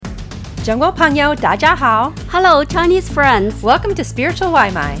中国朋友大家好 Hello, Chinese friends. Welcome to Spiritual 外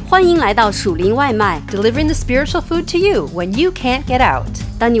卖欢迎来到属灵外卖 Delivering the spiritual food to you when you can't get out.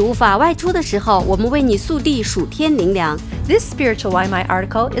 当你无法外出的时候，我们为你速递属天灵粮。 This Spiritual 外卖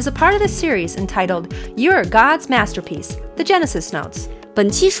article is a part of the series entitled You're God's Masterpiece, the Genesis Notes. 本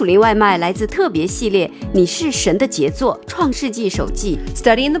期属灵外卖来自特别系列你是神的杰作创世纪手记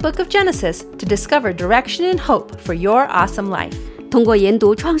Studying the book of Genesis to discover direction and hope for your awesome life. 通过研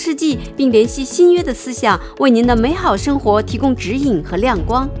读创世纪并联系新约的思想，为您的美好生活提供指引和亮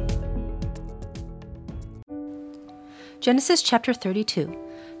光。 Genesis chapter 32.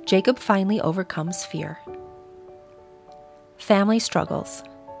 Jacob finally overcomes fear. Family struggles.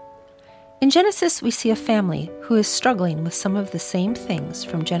 In Genesis, we see a family who is struggling with some of the same things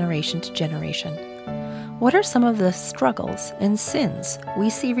from generation to generation. What are some of the struggles and sins we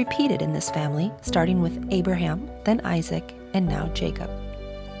see repeated in this family, starting with Abraham, then Isaac, and now Jacob?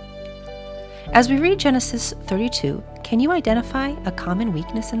 As we read Genesis 32, can you identify a common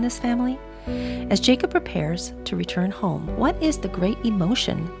weakness in this family? As Jacob prepares to return home, what is the great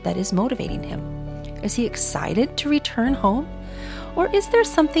emotion that is motivating him? Is he excited to return home? Or is there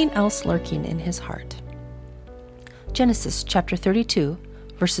something else lurking in his heart? Genesis chapter 32,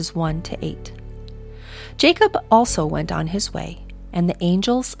 verses 1 to 8. Jacob also went on his way, and the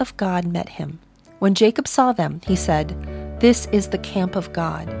angels of God met him. When Jacob saw them, he said, "This is the camp of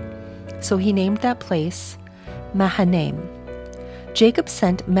God." So he named that place Mahanaim. Jacob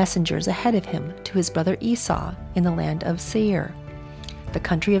sent messengers ahead of him to his brother Esau in the land of Seir, the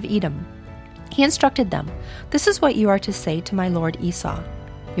country of Edom. He instructed them, "This is what you are to say to my lord Esau.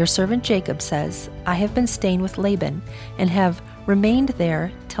 Your servant Jacob says, I have been staying with Laban and have remained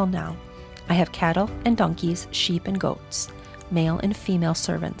there till now. I have cattle and donkeys, sheep and goats, male and female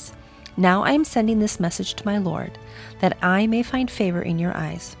servants. Now I am sending this message to my lord, that I may find favor in your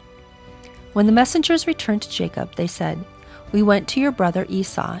eyes." When the messengers returned to Jacob, they said, "We went to your brother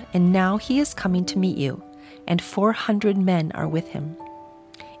Esau, and now he is coming to meet you, and 400 men are with him."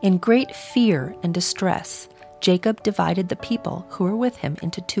 In great fear and distress, Jacob divided the people who were with him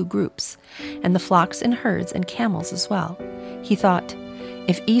into two groups, and the flocks and herds and camels as well. He thought,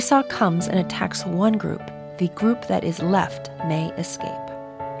 if Esau comes and attacks one group, the group that is left may escape.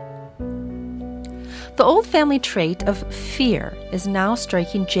 The old family trait of fear is now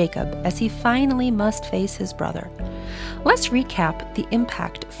striking Jacob as he finally must face his brother. Let's recap the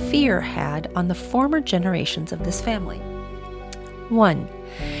impact fear had on the former generations of this family. 1.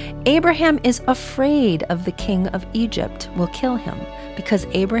 Abraham is afraid of the king of Egypt will kill him because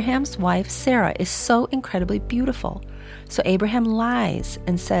Abraham's wife Sarah is so incredibly beautiful. So Abraham lies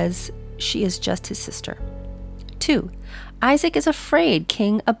and says she is just his sister. 2. Isaac is afraid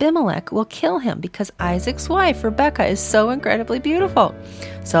King Abimelech will kill him because Isaac's wife Rebekah is so incredibly beautiful.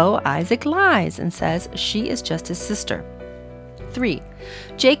 So Isaac lies and says she is just his sister. 3.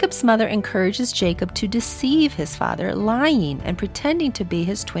 Jacob's mother encourages Jacob to deceive his father, lying and pretending to be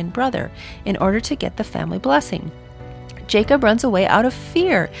his twin brother in order to get the family blessing. Jacob runs away out of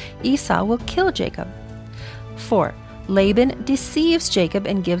fear Esau will kill Jacob. 4. Laban deceives Jacob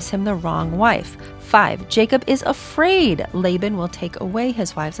and gives him the wrong wife. 5. Jacob is afraid Laban will take away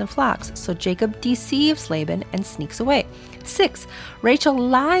his wives and flocks, so Jacob deceives Laban and sneaks away. 6. Rachel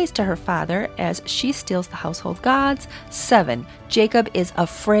lies to her father as she steals the household gods. 7. Jacob is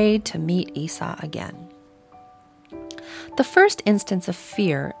afraid to meet Esau again. The first instance of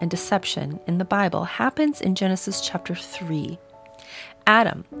fear and deception in the Bible happens in Genesis chapter 3.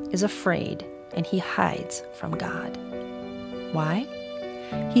 Adam is afraid and he hides from God. Why?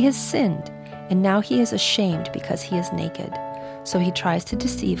 He has sinned, and now he is ashamed because he is naked. So he tries to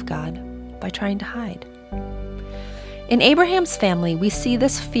deceive God by trying to hide. In Abraham's family, we see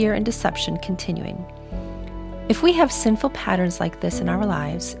this fear and deception continuing. If we have sinful patterns like this in our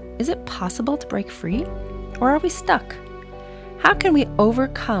lives, is it possible to break free? Or are we stuck? How can we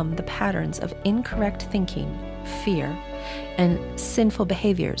overcome the patterns of incorrect thinking, fear, and sinful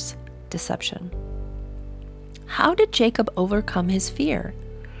behaviors, deception? How did Jacob overcome his fear?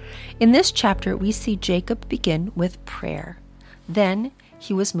 In this chapter, we see Jacob begin with prayer. Then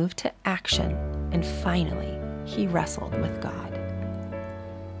he was moved to action, and finally, he wrestled with God.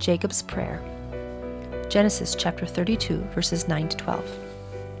 Jacob's prayer. Genesis chapter 32, verses 9 to 12.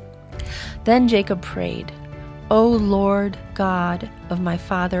 Then Jacob prayed, "O Lord God of my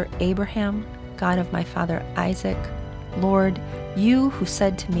father Abraham, God of my father Isaac, Lord, you who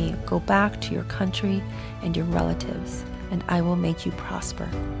said to me, 'Go back to your country and your relatives, and I will make you prosper.'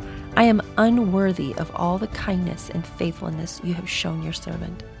 I am unworthy of all the kindness and faithfulness you have shown your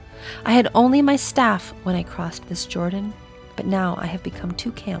servant. I had only my staff when I crossed this Jordan, but now I have become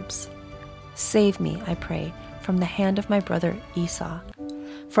two camps. Save me, I pray, from the hand of my brother Esau.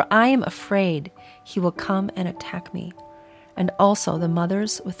 For I am afraid he will come and attack me, and also the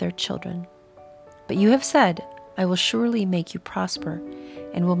mothers with their children. But you have said, I will surely make you prosper,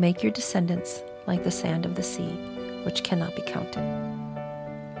 and will make your descendants like the sand of the sea, which cannot be counted.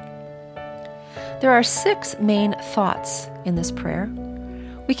 There are 6 main thoughts in this prayer.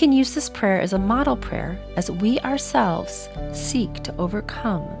 We can use this prayer as a model prayer as we ourselves seek to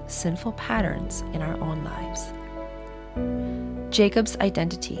overcome sinful patterns in our own lives. Jacob's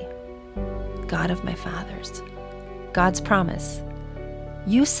identity, God of my fathers. God's promise,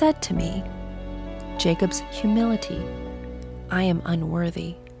 you said to me. Jacob's humility, I am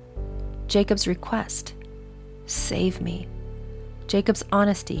unworthy. Jacob's request, save me. Jacob's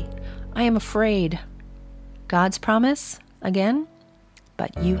honesty, I am afraid. God's promise, again,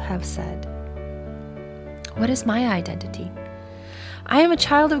 but you have said. What is my identity? I am a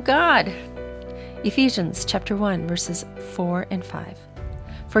child of God. Ephesians chapter 1, verses 4 and 5.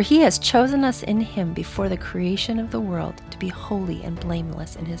 For he has chosen us in him before the creation of the world to be holy and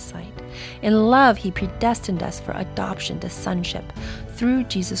blameless in his sight. In love, he predestined us for adoption to sonship through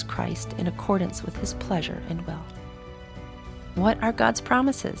Jesus Christ in accordance with his pleasure and will. What are God's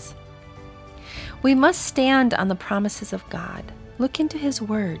promises? We must stand on the promises of God. Look into his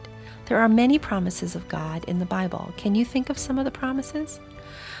word. There are many promises of God in the Bible. Can you think of some of the promises?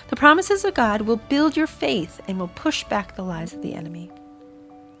 The promises of God will build your faith and will push back the lies of the enemy.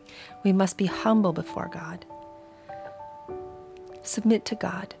 We must be humble before God. Submit to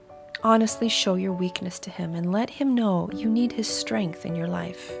God. Honestly show your weakness to him and let him know you need his strength in your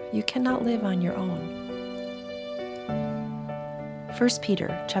life. You cannot live on your own. 1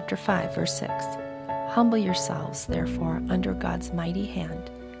 Peter chapter 5, verse 6. Humble yourselves, therefore, under God's mighty hand,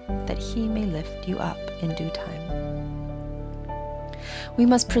 that he may lift you up in due time. We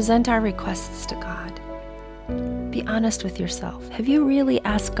must present our requests to God. Be honest with yourself. Have you really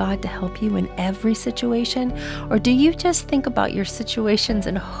asked God to help you in every situation? Or do you just think about your situations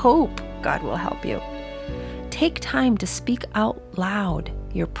and hope God will help you? Take time to speak out loud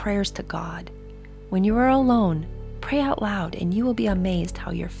your prayers to God. When you are alone, pray out loud and you will be amazed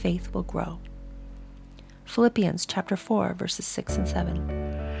how your faith will grow. Philippians chapter 4, verses 6 and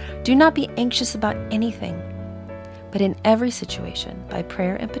 7. Do not be anxious about anything, but in every situation, by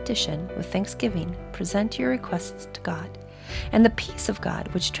prayer and petition, with thanksgiving, present your requests to God. And the peace of God,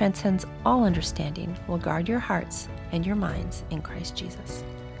 which transcends all understanding, will guard your hearts and your minds in Christ Jesus.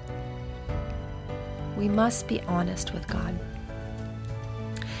 We must be honest with God.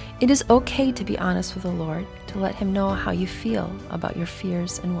 It is okay to be honest with the Lord, to let him know how you feel about your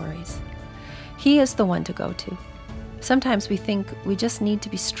fears and worries. He is the one to go to. Sometimes we think we just need to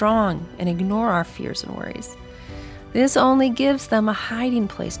be strong and ignore our fears and worries. This only gives them a hiding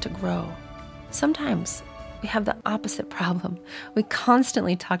place to grow. Sometimes we have the opposite problem. We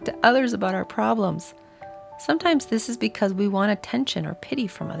constantly talk to others about our problems. Sometimes this is because we want attention or pity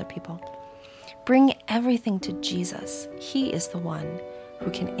from other people. Bring everything to Jesus. He is the one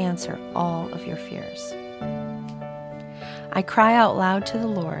who can answer all of your fears. I cry out loud to the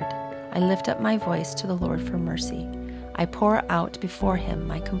Lord. I lift up my voice to the Lord for mercy. I pour out before him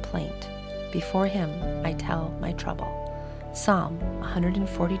my complaint. Before him I tell my trouble. Psalm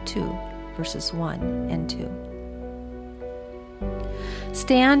 142, verses 1 and 2.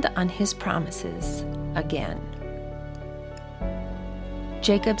 Stand on his promises again.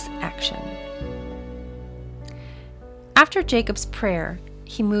 Jacob's action. After Jacob's prayer,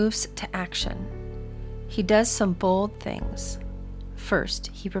 he moves to action. He does some bold things. First,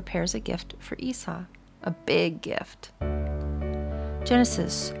 he prepares a gift for Esau, a big gift.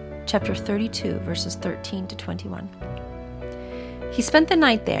 Genesis chapter 32, verses 13 to 21. He spent the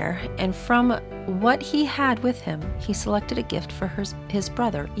night there, and from what he had with him, he selected a gift for his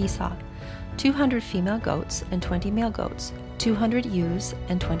brother Esau, 200 female goats and 20 male goats, 200 ewes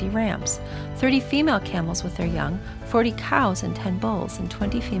and 20 rams, 30 female camels with their young, 40 cows and 10 bulls, and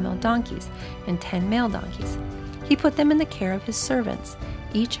 20 female donkeys and 10 male donkeys. He put them in the care of his servants,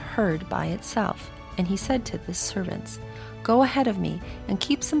 each herd by itself, and he said to the servants, "Go ahead of me and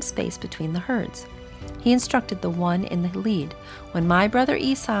keep some space between the herds." He instructed the one in the lead, "When my brother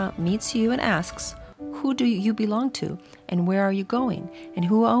Esau meets you and asks, 'Who do you belong to, and where are you going, and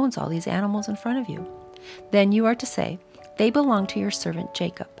who owns all these animals in front of you?' then you are to say, 'They belong to your servant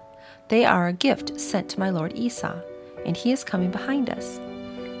Jacob. They are a gift sent to my lord Esau, and he is coming behind us.'"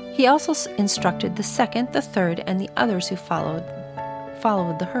 He also instructed the second, the third, and the others who followed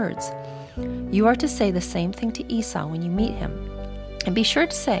the herds. "You are to say the same thing to Esau when you meet him. And be sure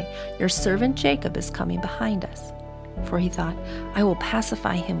to say, 'Your servant Jacob is coming behind us.'" For he thought, I will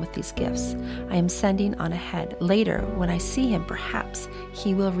pacify him with these gifts I am sending on ahead. Later, when I see him, perhaps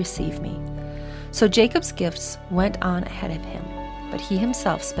he will receive me. So Jacob's gifts went on ahead of him, but he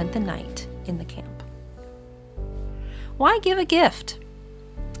himself spent the night in the camp. Why give a gift?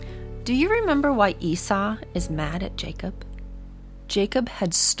 Do you remember why Esau is mad at Jacob? Jacob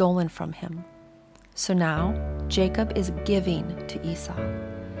had stolen from him. So now Jacob is giving to Esau.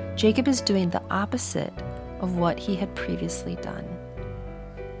 Jacob is doing the opposite of what he had previously done.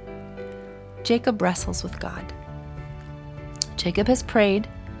 Jacob wrestles with God. Jacob has prayed,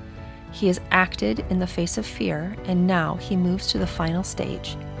 he has acted in the face of fear, and now he moves to the final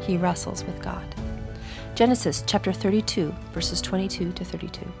stage. He wrestles with God. Genesis chapter 32, verses 22 to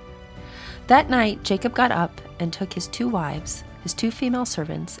 32. That night Jacob got up and took his 2 wives, his 2 female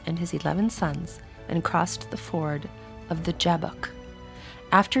servants, and his 11 sons, and crossed the ford of the Jabbok.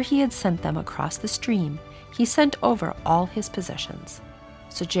 After he had sent them across the stream, he sent over all his possessions.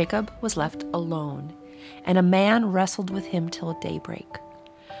 So Jacob was left alone, and a man wrestled with him till daybreak.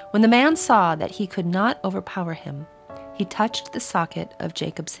 When the man saw that he could not overpower him, he touched the socket of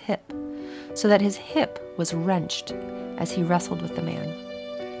Jacob's hip, so that his hip was wrenched as he wrestled with the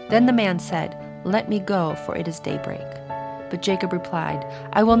man. Then the man said, Let me go, for it is daybreak. But Jacob replied,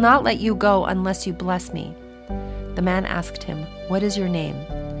 I will not let you go unless you bless me. The man asked him, What is your name?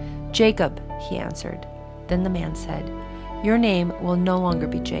 Jacob, he answered. Then the man said, Your name will no longer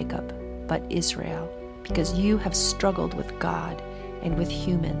be Jacob, but Israel, because you have struggled with God and with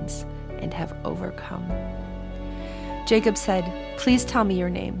humans and have overcome. Jacob said, Please tell me your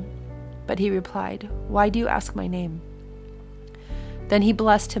name. But he replied, Why do you ask my name? Then he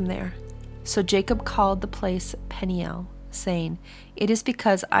blessed him there. So Jacob called the place Peniel, saying, It is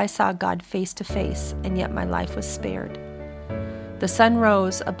because I saw God face to face, and yet my life was spared. The sun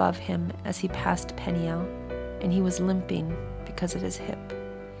rose above him as he passed Peniel, and he was limping because of his hip.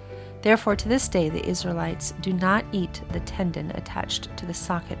 Therefore, to this day, the Israelites do not eat the tendon attached to the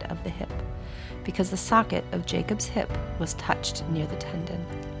socket of the hip, because the socket of Jacob's hip was touched near the tendon.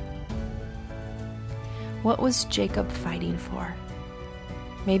 What was Jacob fighting for?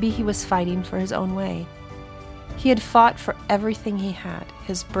 Maybe he was fighting for his own way. He had fought for everything he had,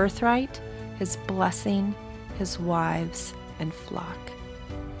 his birthright, his blessing, his wives, and flock.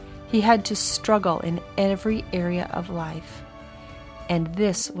 He had to struggle in every area of life, and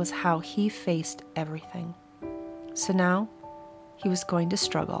this was how he faced everything. So now, he was going to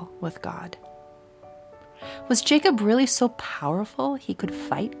struggle with God. Was Jacob really so powerful he could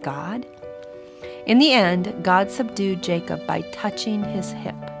fight God? In the end, God subdued Jacob by touching his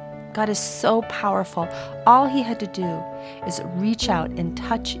hip. God is so powerful. All he had to do is reach out and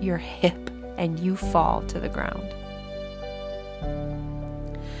touch your hip, and you fall to the ground.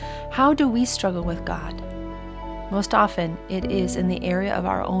 How do we struggle with God? Most often, it is in the area of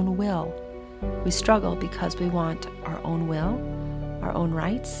our own will. We struggle because we want our own will, our own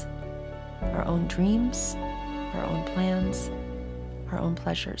rights, our own dreams, our own plans, our own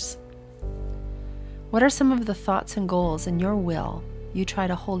pleasures. What are some of the thoughts and goals in your will you try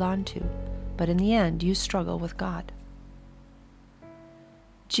to hold on to, but in the end you struggle with God?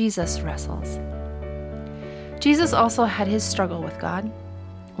 Jesus wrestles. Jesus also had his struggle with God.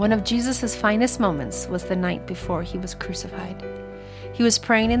 One of Jesus' finest moments was the night before he was crucified. He was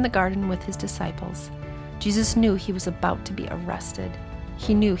praying in the garden with his disciples. Jesus knew he was about to be arrested.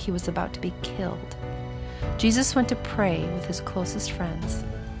 He knew he was about to be killed. Jesus went to pray with his closest friends.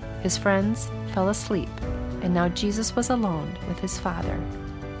 His friends fell asleep, and now Jesus was alone with his Father,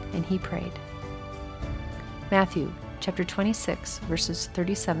 and he prayed. Matthew chapter 26, verses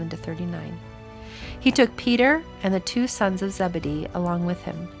 37 to 39. He took Peter and the 2 sons of Zebedee along with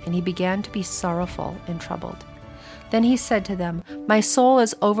him, and he began to be sorrowful and troubled. Then he said to them, My soul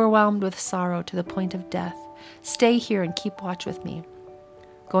is overwhelmed with sorrow to the point of death. Stay here and keep watch with me.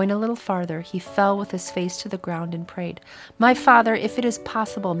 Going a little farther, he fell with his face to the ground and prayed, My Father, if it is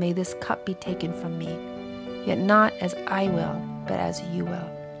possible, may this cup be taken from me. Yet not as I will, but as you will.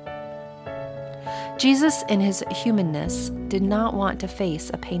 Jesus, in his humanness, did not want to face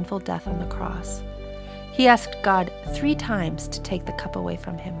a painful death on the cross. He asked God 3 times to take the cup away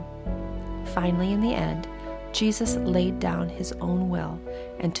from him. Finally, in the end, Jesus laid down his own will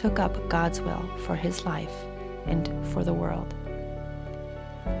and took up God's will for his life and for the world.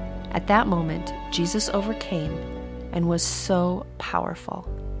 At that moment, Jesus overcame and was so powerful,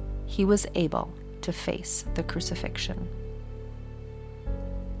 he was able to face the crucifixion.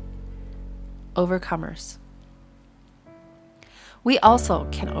 Overcomers. We also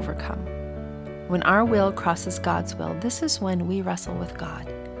can overcome. When our will crosses God's will, this is when we wrestle with God.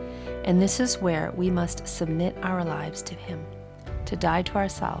 And this is where we must submit our lives to Him, to die to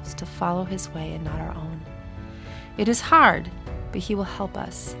ourselves, to follow His way and not our own. It is hard, but He will help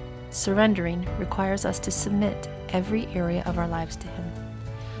us. Surrendering requires us to submit every area of our lives to Him.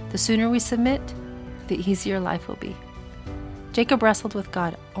 The sooner we submit, the easier life will be. Jacob wrestled with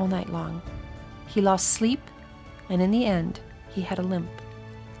God all night long. He lost sleep, and in the end, he had a limp.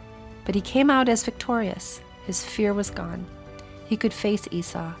 But he came out as victorious. His fear was gone. He could face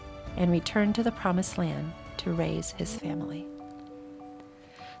Esau and return to the promised land to raise his family.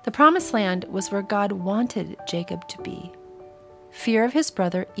 The promised land was where God wanted Jacob to be. Fear of his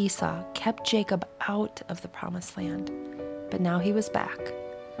brother Esau kept Jacob out of the promised land, but now he was back.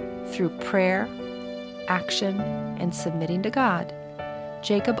 Through prayer, action, and submitting to God,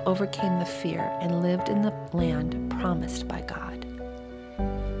 Jacob overcame the fear and lived in the land promised by God.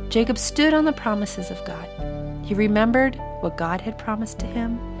 Jacob stood on the promises of God. He remembered what God had promised to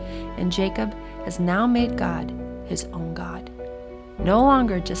him, and Jacob has now made God his own God. No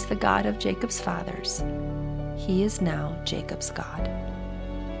longer just the God of Jacob's fathers. He is now Jacob's God.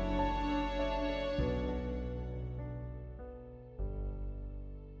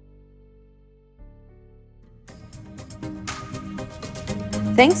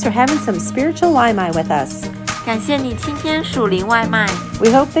 Thanks for having some spiritual Limai with us. 感谢你今天属灵外卖 We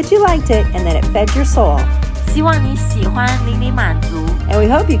hope that you liked it and that it fed your soul. 希望你喜欢灵里满足 And we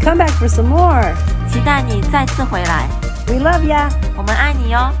hope you come back for some more. 期待你再次回来 We love ya. 我们爱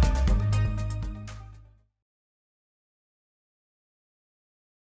你哟